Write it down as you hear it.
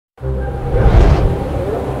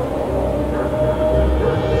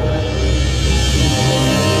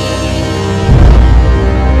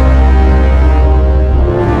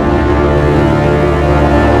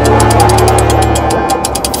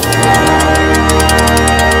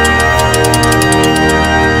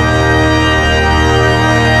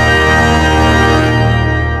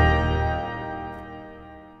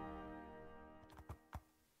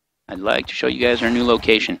like to show you guys our new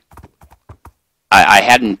location. I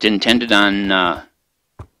hadn't intended on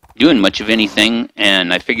doing much of anything,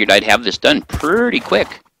 and I figured I'd have this done pretty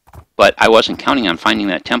quick. But I wasn't counting on finding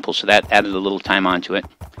that temple, so that added a little time onto it.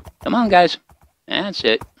 Come on, guys. That's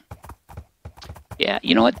it. Yeah,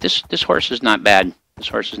 you know what? This horse is not bad. This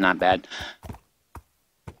horse is not bad.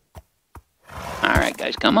 Alright,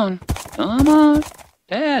 guys, come on. Come on.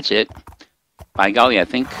 That's it. By golly, I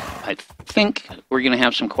think we're going to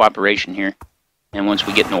have some cooperation here. And once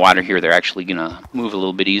we get in the water here, they're actually going to move a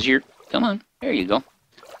little bit easier. Come on. There you go.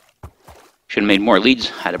 Should have made more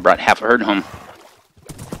leads. I'd have brought half a herd home.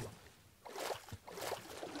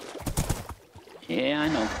 Yeah, I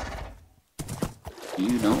know.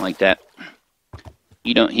 You don't like that.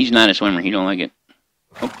 He's not a swimmer. He don't like it.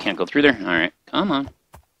 Oh, can't go through there. Alright, come on.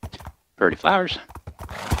 Pretty flowers.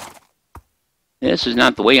 This is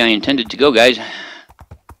not the way I intended to go, guys.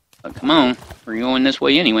 But come on. We're going this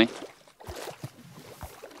way anyway.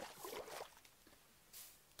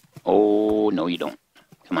 Oh, no you don't.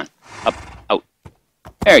 Come on. Up, out.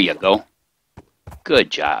 There you go.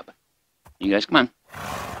 Good job. You guys, come on.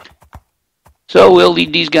 So we'll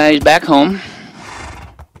lead these guys back home.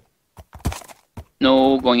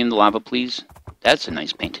 No going in the lava, please. That's a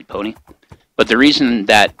nice painted pony. But the reason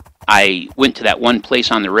that I went to that one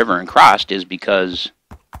place on the river and crossed is because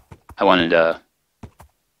I wanted to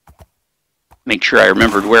make sure I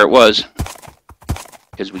remembered where it was.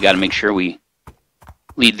 Because we got to make sure we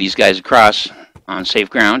lead these guys across on safe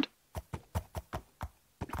ground.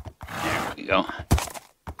 There we go.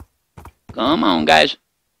 Come on, guys.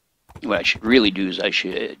 What I should really do is I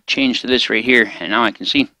should change to this right here, and now I can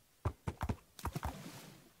see.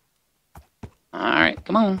 Alright,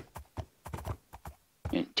 come on.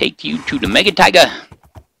 And take you to the Mega Taiga.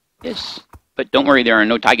 Yes, but don't worry, there are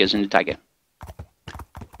no Taigas in the Taiga.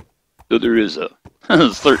 So there is a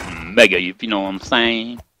certain Mega, if you know what I'm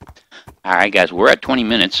saying. Alright guys, we're at 20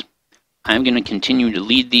 minutes. I'm going to continue to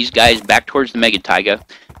lead these guys back towards the Mega Taiga.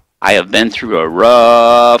 I have been through a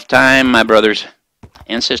rough time, my brothers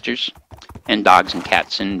and sisters, and dogs and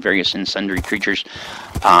cats and various and sundry creatures.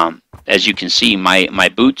 As you can see, my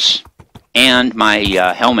boots and my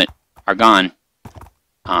helmet are gone.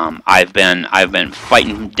 I've been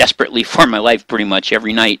fighting desperately for my life pretty much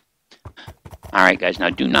every night. All right, guys, now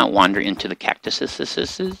do not wander into the cactuses.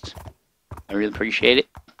 I really appreciate it,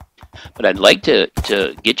 but I'd like to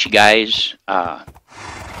get you guys a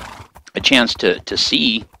chance to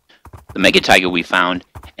see the Mega Taiga we found,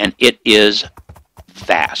 and it is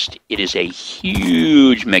vast. It is a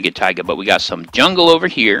huge Mega Taiga, but we got some jungle over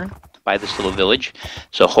here by this little village.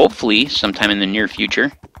 So hopefully, sometime in the near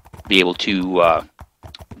future, be able to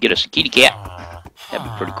get us a kitty cat. That'd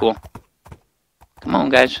be pretty cool. Come on,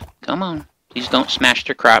 guys. Come on. Please don't smash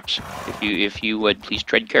their crops. If you would, please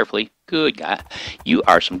tread carefully. Good God. You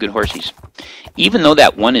are some good horsies. Even though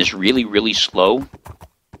that one is really, really slow,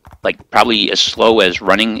 like probably as slow as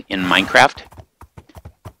running in Minecraft,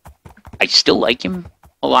 I still like him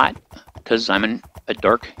a lot because I'm a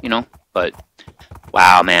dork, you know. But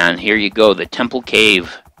wow, man, here you go, the Temple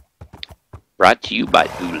Cave, brought to you by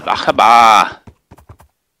Ulahaba.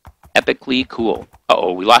 Epically cool.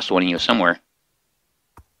 Uh-oh, we lost one of you somewhere.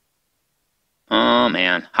 Oh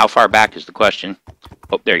man, how far back is the question?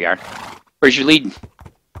 Oh, there you are. Where's your lead?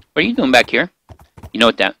 What are you doing back here? You know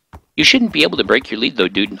what that? You shouldn't be able to break your lead though,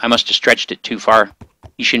 dude. I must have stretched it too far.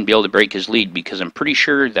 You shouldn't be able to break his lead because I'm pretty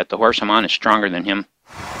sure that the horse I'm on is stronger than him.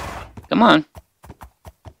 Come on.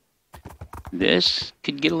 This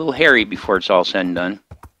could get a little hairy before it's all said and done.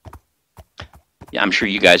 Yeah, I'm sure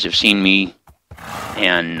you guys have seen me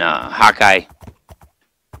and Hawkeye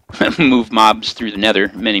move mobs through the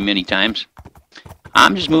nether many, many times.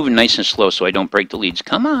 I'm just moving nice and slow so I don't break the leads.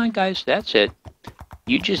 Come on, guys. That's it.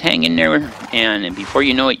 You just hang in there, and before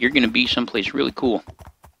you know it, you're going to be someplace really cool.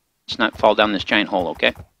 Let's not fall down this giant hole,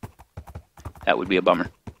 okay? That would be a bummer.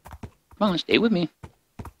 Come on, stay with me.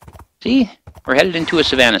 See? We're headed into a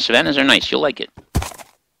savanna. Savannas are nice. You'll like it.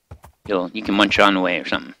 You can munch on the way or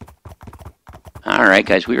something. Alright,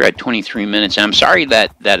 guys. We were at 23 minutes. I'm sorry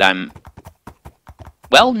that I'm...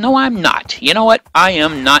 Well, no, I'm not. You know what? I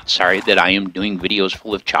am not sorry that I am doing videos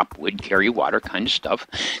full of chop wood, carry water kind of stuff.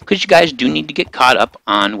 Because you guys do need to get caught up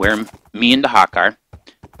on where me and the Hawk are.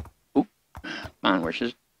 Oop. Come on, where's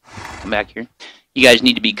this? Come back here. You guys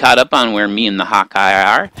need to be caught up on where me and the Hawkeye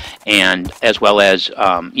are. And as well as,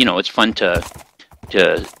 you know, it's fun to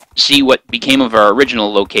see what became of our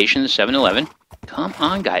original location, the 7-Eleven. Come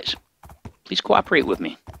on, guys. Please cooperate with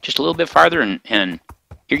me. Just a little bit farther and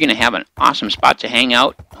you're going to have an awesome spot to hang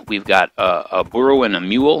out. We've got a burro and a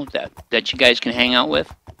mule that you guys can hang out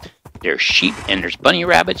with. There's sheep and there's bunny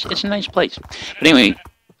rabbits. It's a nice place. But anyway,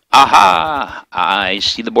 aha! I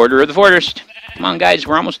see the border of the forest. Come on, guys,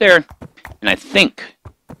 we're almost there. And I think,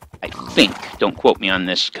 don't quote me on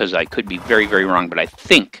this because I could be very, very wrong, but I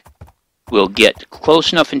think we'll get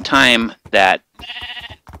close enough in time that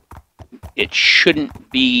it shouldn't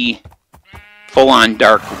be full-on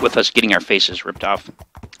dark with us getting our faces ripped off.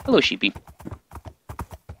 Hello, sheepy.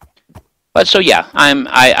 But so yeah,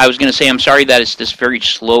 I was gonna say I'm sorry that it's this very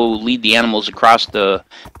slow lead the animals across the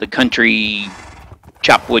country,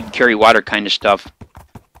 chop wood, carry water kind of stuff.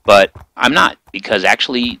 But I'm not, because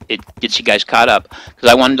actually it gets you guys caught up. Because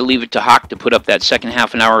I wanted to leave it to Hawk to put up that second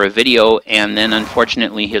half an hour of video, and then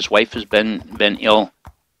unfortunately his wife has been ill,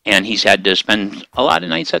 and he's had to spend a lot of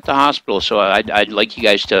nights at the hospital. So I'd like you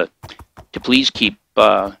guys to please keep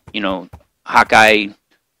you know, Hawkeye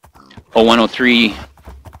 0103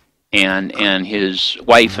 and his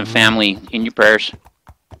wife and family in your prayers.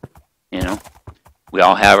 You know, we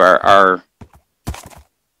all have our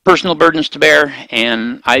personal burdens to bear,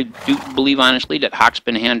 and I do believe honestly that Hawk's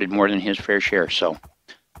been handed more than his fair share. So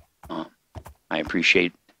I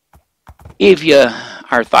appreciate if you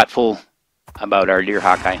are thoughtful about our dear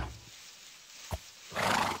Hawkeye.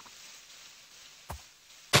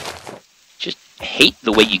 Just hate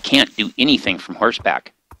the way you can't do anything from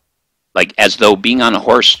horseback. Like, as though being on a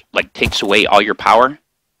horse, like, takes away all your power,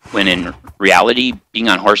 when in reality, being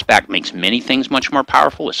on horseback makes many things much more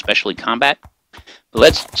powerful, especially combat. But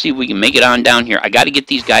let's see if we can make it on down here. I got to get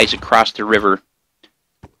these guys across the river,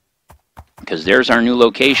 because there's our new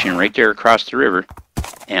location right there across the river.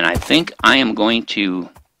 And I think I am going to,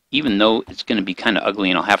 even though it's going to be kind of ugly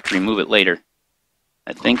and I'll have to remove it later,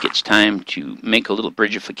 I think it's time to make a little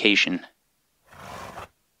bridgification.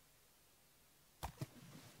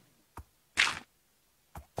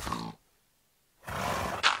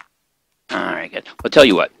 Alright, good. I'll tell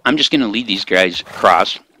you what, I'm just going to lead these guys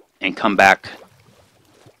across and come back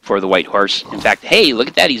for the white horse. In fact, hey, look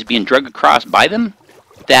at that, he's being dragged across by them.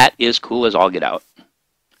 That is cool as all get out.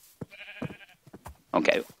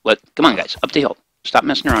 Okay, come on guys, up the hill. Stop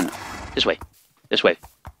messing around now. This way, this way.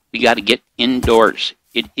 We got to get indoors.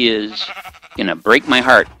 It is going to break my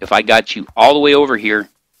heart if I got you all the way over here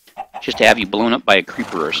just to have you blown up by a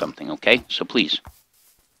creeper or something, okay? So please.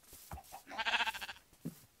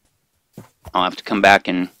 I'll have to come back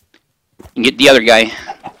and get the other guy.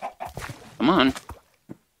 Come on.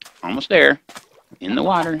 Almost there. In the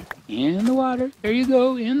water. In the water. There you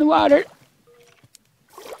go. In the water.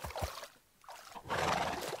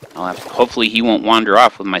 I'll have to, hopefully he won't wander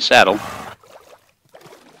off with my saddle.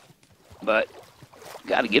 But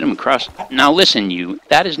got to get him across. Now listen, you.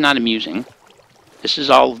 That is not amusing. This is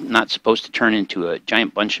all not supposed to turn into a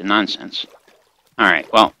giant bunch of nonsense.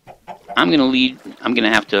 Alright, well, I'm going to lead. I'm going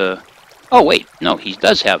to have to... Oh, wait. No, he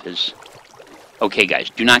does have his... Okay, guys,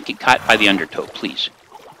 do not get caught by the undertow, please.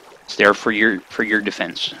 It's there for your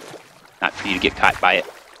defense, not for you to get caught by it.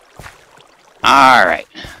 Alright.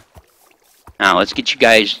 Now, let's get you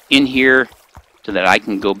guys in here so that I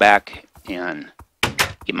can go back and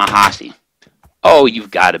get my hossy. Oh,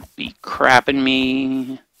 you've got to be crapping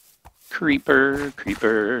me. Creeper,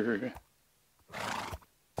 creeper.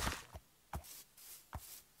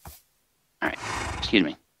 Alright, excuse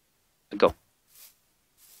me. Go.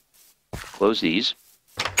 Close these.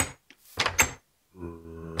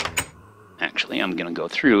 Actually, I'm going to go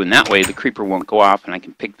through, and that way the creeper won't go off, and I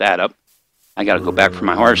can pick that up. I got to go back for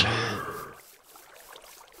my horse.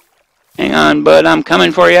 Hang on, bud, I'm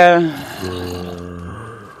coming for you.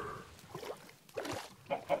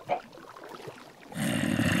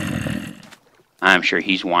 I'm sure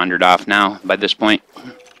he's wandered off now by this point.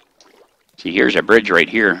 See, here's a bridge right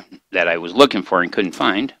here that I was looking for and couldn't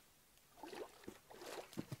find.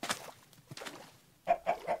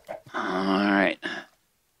 Alright.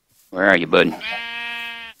 Where are you, bud?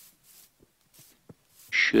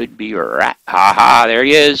 Should be right. Ha-ha, there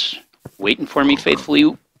he is. Waiting for me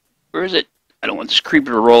faithfully. Where is it? I don't want this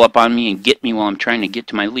creeper to roll up on me and get me while I'm trying to get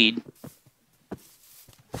to my lead.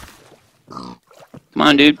 Come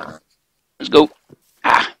on, dude. Let's go.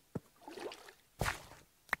 Ah.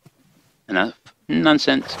 Enough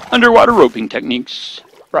nonsense. Underwater roping techniques.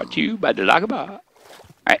 Brought to you by the Dagaba.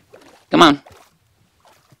 Alright, come on.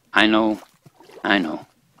 I know.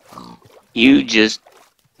 You just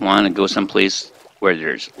want to go someplace where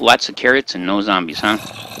there's lots of carrots and no zombies, huh?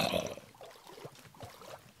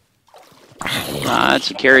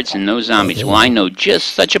 Lots of carrots and no zombies. Well, I know just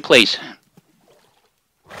such a place.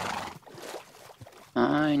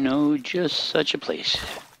 I know just such a place.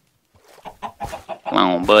 Come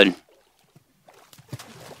on, bud.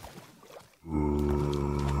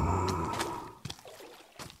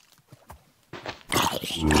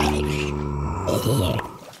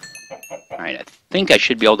 think I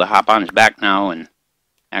should be able to hop on his back now and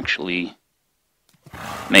actually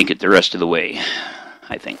make it the rest of the way,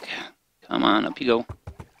 I think. Come on, up you go.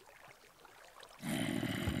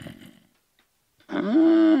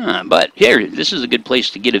 But here, this is a good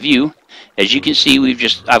place to get a view. As you can see,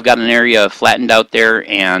 I've got an area flattened out there,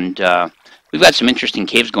 and we've got some interesting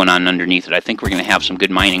caves going on underneath it. I think we're going to have some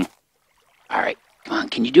good mining. All right, come on,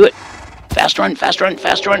 can you do it? Fast run, fast run,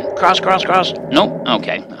 fast run. Cross, cross, cross. Nope.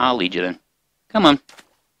 Okay, I'll lead you then. Come on.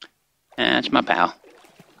 That's my pal.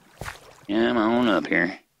 Come on up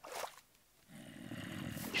here.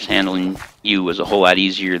 Just handling you was a whole lot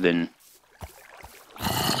easier than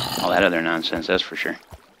all that other nonsense, that's for sure.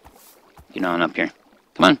 Get on up here.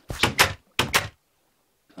 Come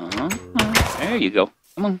on. There you go.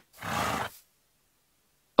 Come on.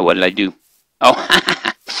 Oh, what did I do? Oh,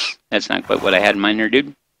 that's not quite what I had in mind there,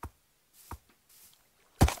 dude.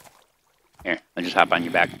 Here, I'll just hop on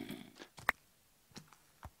your back.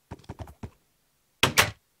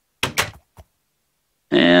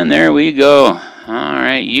 And there we go.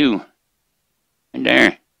 Alright, you. And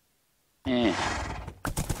there. Yeah.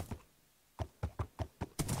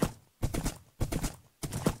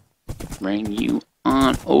 Bring you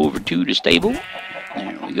on over to the stable.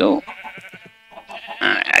 There we go.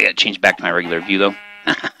 Alright, I gotta change back to my regular view though.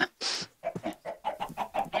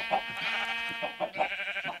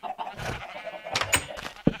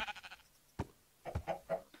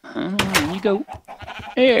 There you go.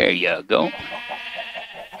 There you go.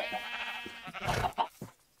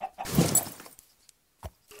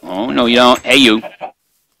 Oh, no, you don't. Hey, you.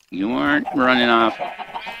 You aren't running off.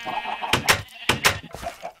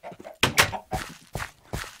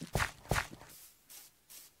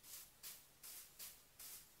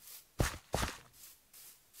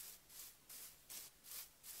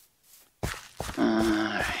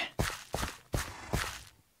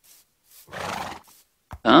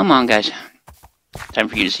 Come on, guys. Time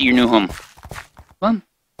for you to see your new home. Come on.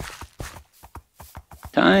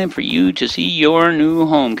 Time for you to see your new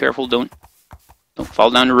home. Careful, don't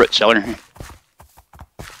fall down the root cellar.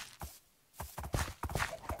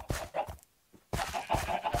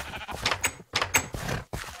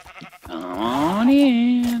 Come on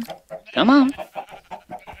in. Come on.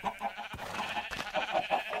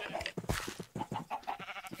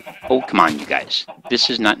 Oh, come on, you guys. This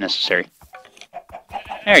is not necessary.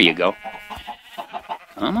 There you go.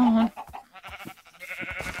 Come on.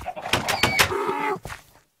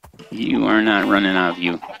 You are not running out of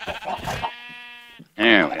you.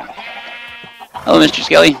 There we go. Hello, Mr.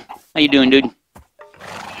 Skelly. How you doing, dude?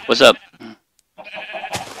 What's up?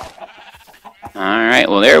 Alright,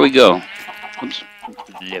 well, there we go. Oops.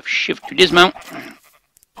 Left shift to dismount.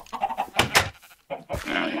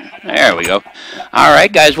 There we go.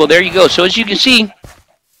 Alright, guys, well, there you go. So, as you can see,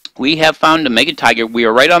 we have found a mega taiga. We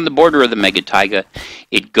are right on the border of the mega taiga.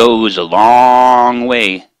 It goes a long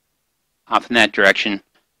way off in that direction.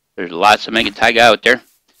 There's lots of mega taiga out there.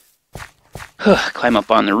 Climb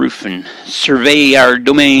up on the roof and survey our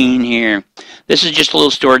domain here. This is just a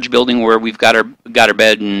little storage building where we've got our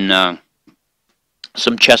bed and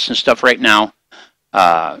some chests and stuff right now.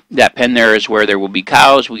 That pen there is where there will be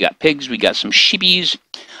cows. We got pigs. We got some sheepies.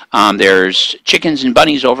 There's chickens and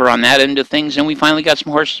bunnies over on that end of things, and we finally got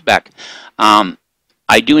some horses back.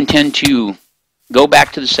 I do intend to go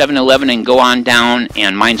back to the 7-Eleven and go on down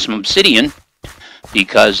and mine some obsidian,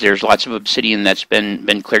 because there's lots of obsidian that's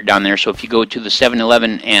been cleared down there. So if you go to the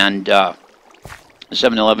 7-Eleven and the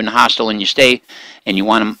 7-Eleven hostel and you stay and you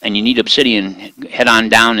want them and you need obsidian, head on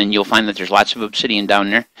down and you'll find that there's lots of obsidian down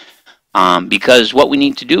there. Because what we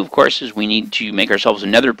need to do, of course, is we need to make ourselves a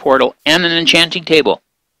nether portal and an enchanting table.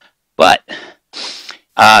 But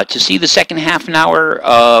to see the second half an hour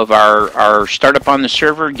of our startup on the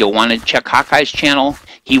server, you'll want to check Hawkeye's channel.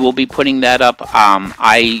 He will be putting that up.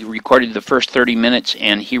 I recorded the first 30 minutes,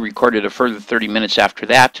 and he recorded a further 30 minutes after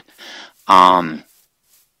that. And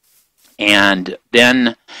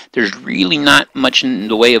then there's really not much in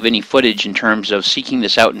the way of any footage in terms of seeking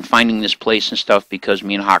this out and finding this place and stuff, because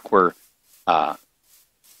me and Hawk were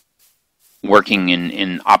working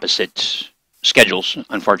in opposite schedules,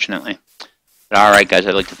 unfortunately. But alright, guys,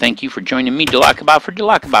 I'd like to thank you for joining me, Delakaba, for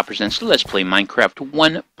Delakaba Presents Let's Play Minecraft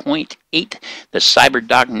 1.8, the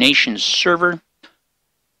Cyberdog Nation server,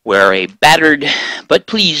 where a battered but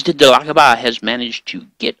pleased Delakaba has managed to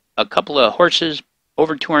get a couple of horses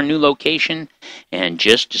over to our new location, and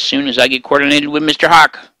just as soon as I get coordinated with Mr.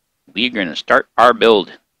 Hawk, we're going to start our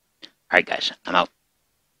build. Alright, guys, I'm out.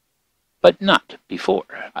 But not before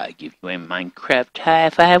I give you a Minecraft high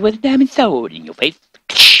five with a diamond sword in your face.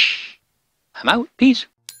 I'm out. Peace.